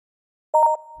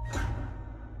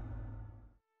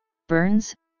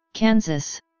Burns,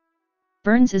 Kansas.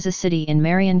 Burns is a city in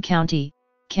Marion County,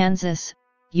 Kansas,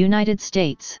 United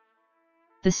States.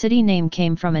 The city name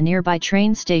came from a nearby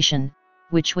train station,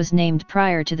 which was named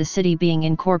prior to the city being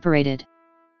incorporated.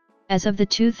 As of the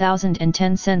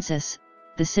 2010 census,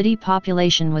 the city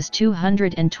population was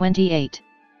 228.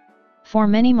 For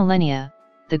many millennia,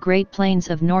 the Great Plains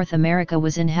of North America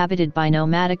was inhabited by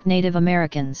nomadic Native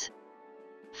Americans.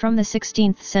 From the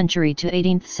 16th century to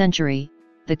 18th century,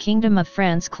 the Kingdom of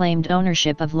France claimed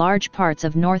ownership of large parts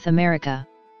of North America.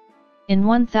 In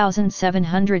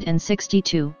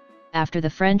 1762, after the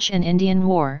French and Indian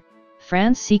War,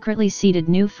 France secretly ceded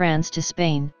New France to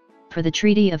Spain, per the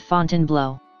Treaty of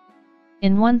Fontainebleau.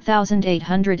 In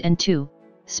 1802,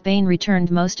 Spain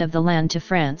returned most of the land to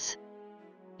France.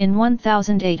 In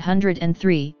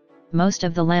 1803, most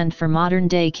of the land for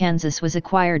modern-day Kansas was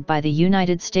acquired by the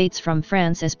United States from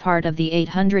France as part of the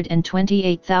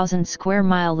 828,000 square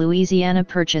mile Louisiana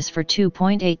Purchase for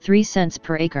 2.83 cents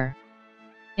per acre.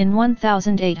 In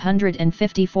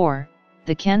 1854,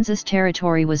 the Kansas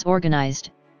Territory was organized.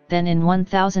 Then in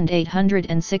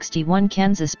 1861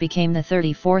 Kansas became the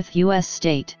 34th U.S.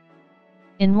 state.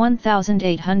 In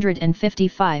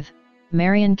 1855,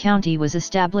 Marion County was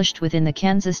established within the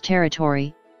Kansas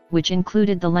Territory, which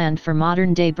included the land for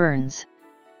modern-day Burns.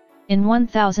 In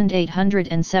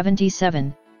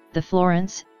 1877, the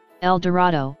Florence, El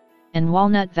Dorado, and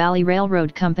Walnut Valley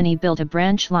Railroad Company built a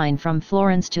branch line from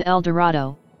Florence to El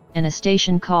Dorado, and a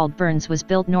station called Burns was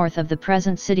built north of the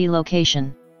present city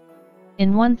location.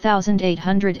 In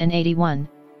 1881,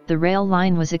 the rail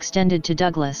line was extended to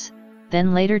Douglas,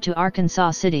 then later to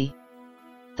Arkansas City.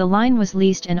 The line was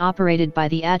leased and operated by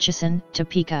the Atchison,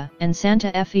 Topeka, and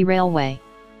Santa Fe Railway.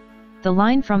 The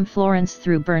line from Florence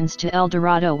through Burns to El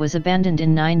Dorado was abandoned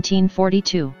in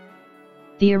 1942.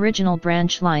 The original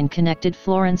branch line connected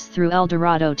Florence through El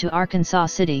Dorado to Arkansas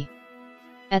City.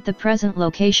 At the present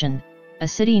location, a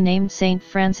city named St.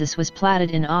 Francis was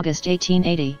platted in August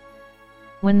 1880.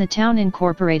 When the town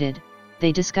incorporated,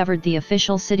 they discovered the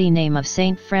official city name of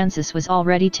St. Francis was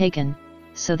already taken,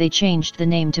 so they changed the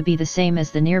name to be the same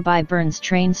as the nearby Burns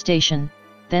train station.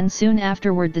 Then soon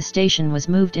afterward the station was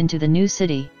moved into the new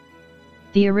city.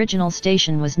 The original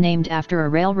station was named after a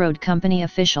railroad company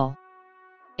official.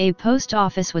 A post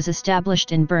office was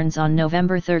established in Burns on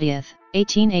November 30,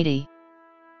 1880.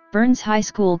 Burns High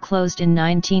School closed in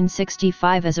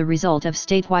 1965 as a result of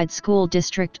statewide school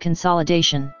district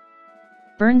consolidation.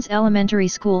 Burns Elementary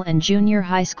School and Junior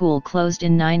High School closed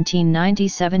in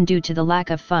 1997 due to the lack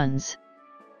of funds.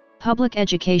 Public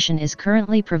education is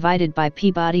currently provided by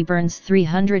Peabody Burns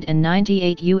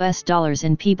 $398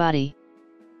 in Peabody.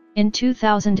 In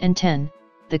 2010,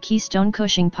 the Keystone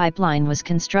Cushing Pipeline was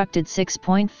constructed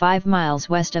 6.5 miles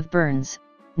west of Burns,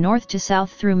 north to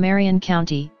south through Marion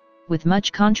County, with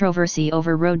much controversy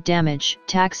over road damage,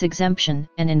 tax exemption,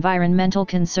 and environmental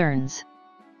concerns.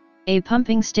 A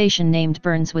pumping station named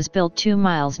Burns was built 2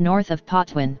 miles north of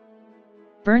Potwin.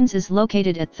 Burns is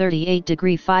located at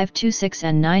 38°526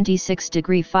 and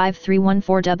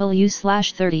 96°5314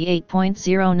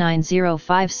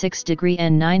 W/38.09056°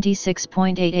 and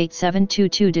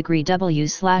 96.88722°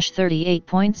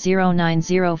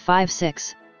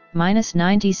 W/38.09056,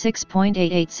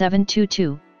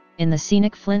 -96.88722, in the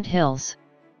scenic Flint Hills.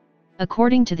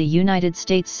 According to the United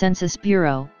States Census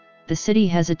Bureau, the city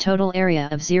has a total area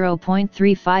of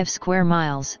 0.35 square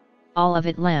miles, all of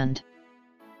it land.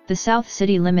 The south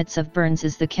city limits of Burns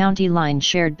is the county line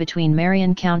shared between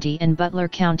Marion County and Butler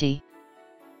County.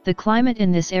 The climate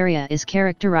in this area is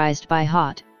characterized by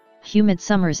hot, humid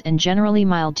summers and generally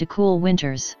mild to cool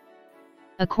winters.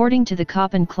 According to the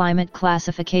Köppen climate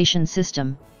classification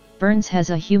system, Burns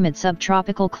has a humid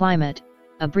subtropical climate,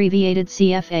 abbreviated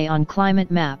CFA on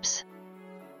climate maps.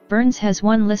 Burns has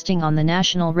one listing on the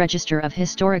National Register of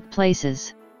Historic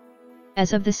Places.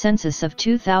 As of the census of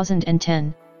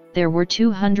 2010, there were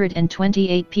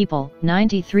 228 people,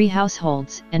 93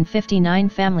 households, and 59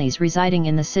 families residing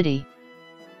in the city.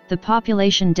 The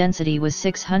population density was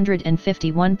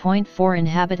 651.4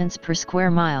 inhabitants per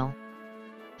square mile.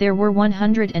 There were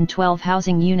 112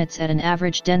 housing units at an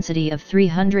average density of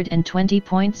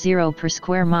 320.0 per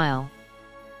square mile.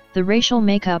 The racial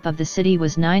makeup of the city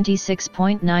was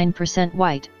 96.9%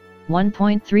 white,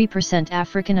 1.3%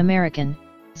 African American,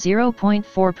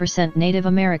 0.4% Native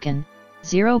American,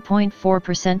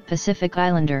 0.4% Pacific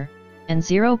Islander, and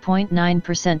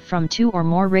 0.9% from 2 or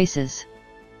more races.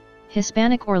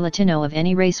 Hispanic or Latino of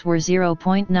any race were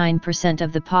 0.9%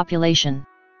 of the population.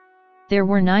 There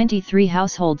were 93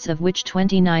 households of which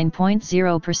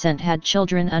 29.0% had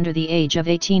children under the age of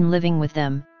 18 living with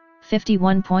them,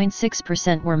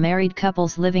 51.6% were married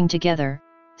couples living together,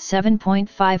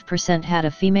 7.5% had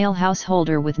a female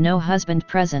householder with no husband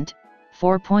present,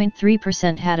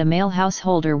 4.3% had a male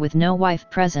householder with no wife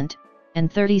present,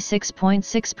 and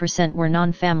 36.6% were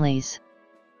non-families.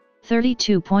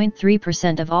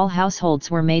 32.3% of all households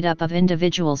were made up of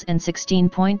individuals and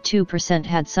 16.2%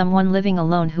 had someone living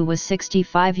alone who was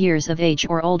 65 years of age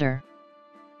or older.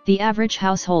 The average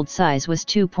household size was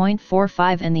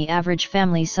 2.45 and the average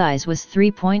family size was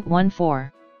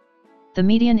 3.14. The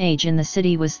median age in the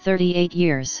city was 38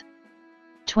 years.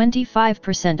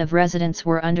 25% of residents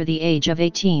were under the age of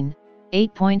 18,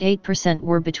 8.8%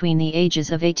 were between the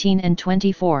ages of 18 and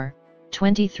 24,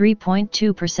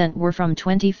 23.2% were from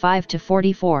 25 to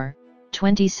 44,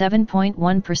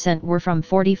 27.1% were from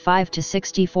 45 to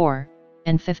 64,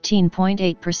 and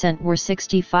 15.8% were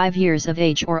 65 years of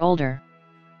age or older.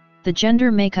 The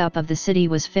gender makeup of the city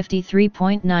was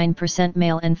 53.9%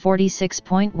 male and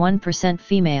 46.1%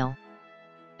 female.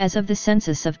 As of the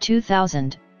census of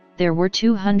 2000, there were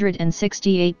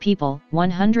 268 people,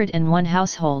 101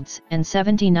 households, and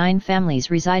 79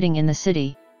 families residing in the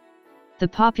city. The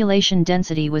population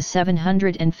density was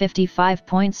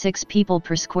 755.6 people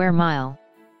per square mile.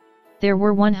 There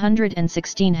were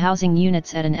 116 housing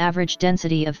units at an average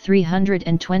density of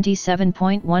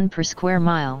 327.1 per square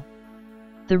mile.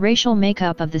 The racial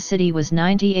makeup of the city was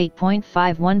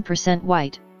 98.51%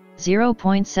 white,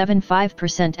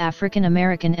 0.75% African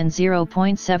American and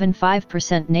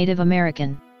 0.75% Native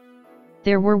American.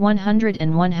 There were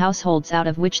 101 households out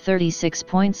of which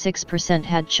 36.6%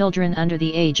 had children under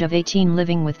the age of 18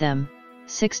 living with them,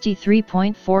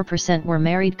 63.4% were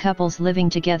married couples living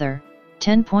together,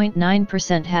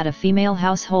 10.9% had a female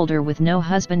householder with no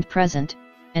husband present,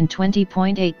 and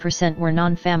 20.8% were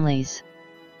non-families.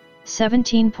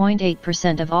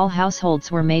 17.8% of all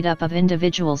households were made up of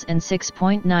individuals and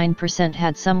 6.9%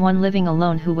 had someone living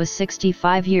alone who was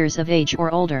 65 years of age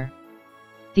or older.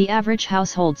 The average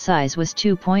household size was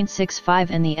 2.65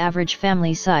 and the average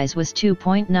family size was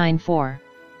 2.94.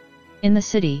 In the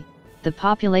city, the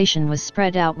population was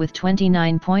spread out with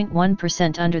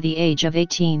 29.1% under the age of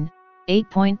 18,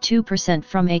 8.2%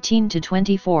 from 18 to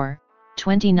 24,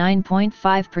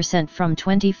 29.5% from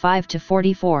 25 to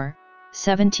 44,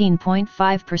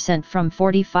 17.5% from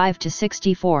 45 to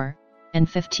 64, and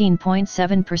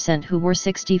 15.7% who were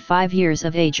 65 years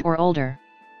of age or older.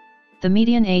 The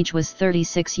median age was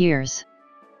 36 years.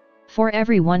 For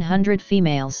every 100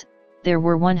 females, there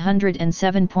were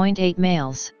 107.8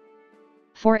 males.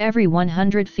 For every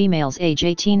 100 females age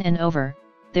 18 and over,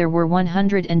 there were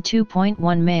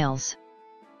 102.1 males.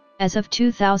 As of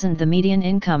 2000, the median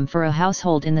income for a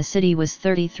household in the city was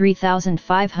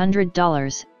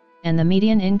 $33,500, and the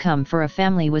median income for a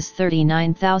family was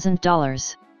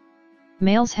 $39,000.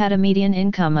 Males had a median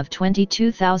income of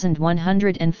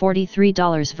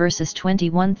 $22,143 versus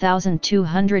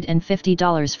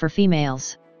 $21,250 for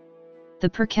females. The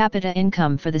per capita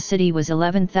income for the city was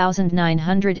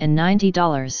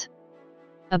 $11,990.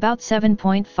 About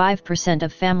 7.5%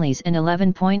 of families and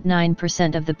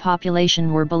 11.9% of the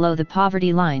population were below the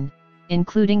poverty line,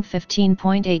 including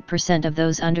 15.8% of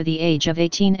those under the age of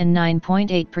 18 and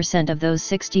 9.8% of those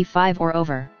 65 or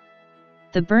over.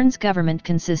 The Burns government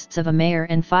consists of a mayor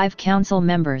and 5 council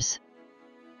members.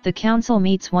 The council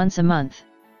meets once a month.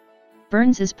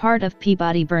 Burns is part of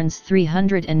Peabody-Burns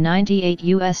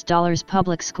 $398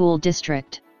 public school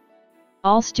district.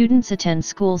 All students attend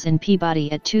schools in Peabody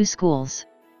at 2 schools.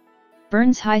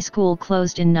 Burns High School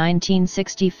closed in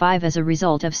 1965 as a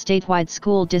result of statewide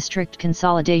school district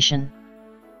consolidation.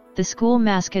 The school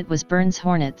mascot was Burns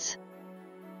Hornets.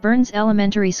 Burns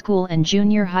Elementary School and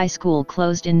Junior High School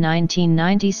closed in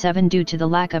 1997 due to the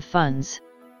lack of funds.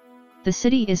 The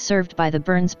city is served by the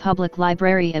Burns Public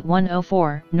Library at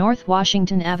 104 North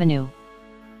Washington Avenue.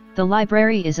 The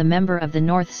library is a member of the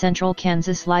North Central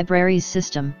Kansas Libraries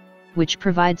System, which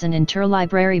provides an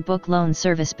interlibrary book loan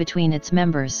service between its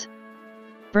members.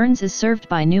 Burns is served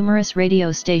by numerous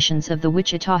radio stations of the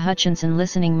Wichita-Hutchinson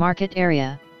listening market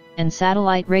area, and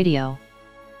satellite radio.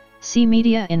 See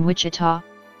Media in Wichita,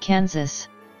 Kansas.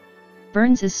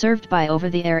 Burns is served by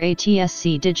over-the-air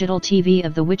ATSC digital TV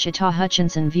of the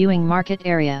Wichita-Hutchinson viewing market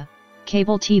area,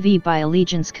 cable TV by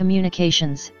Allegiance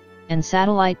Communications, and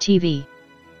satellite TV.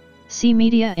 See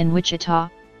Media in Wichita,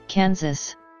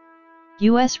 Kansas.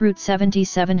 U.S. Route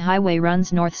 77 highway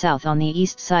runs north-south on the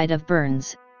east side of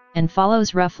Burns, and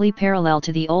follows roughly parallel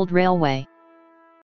to the old railway.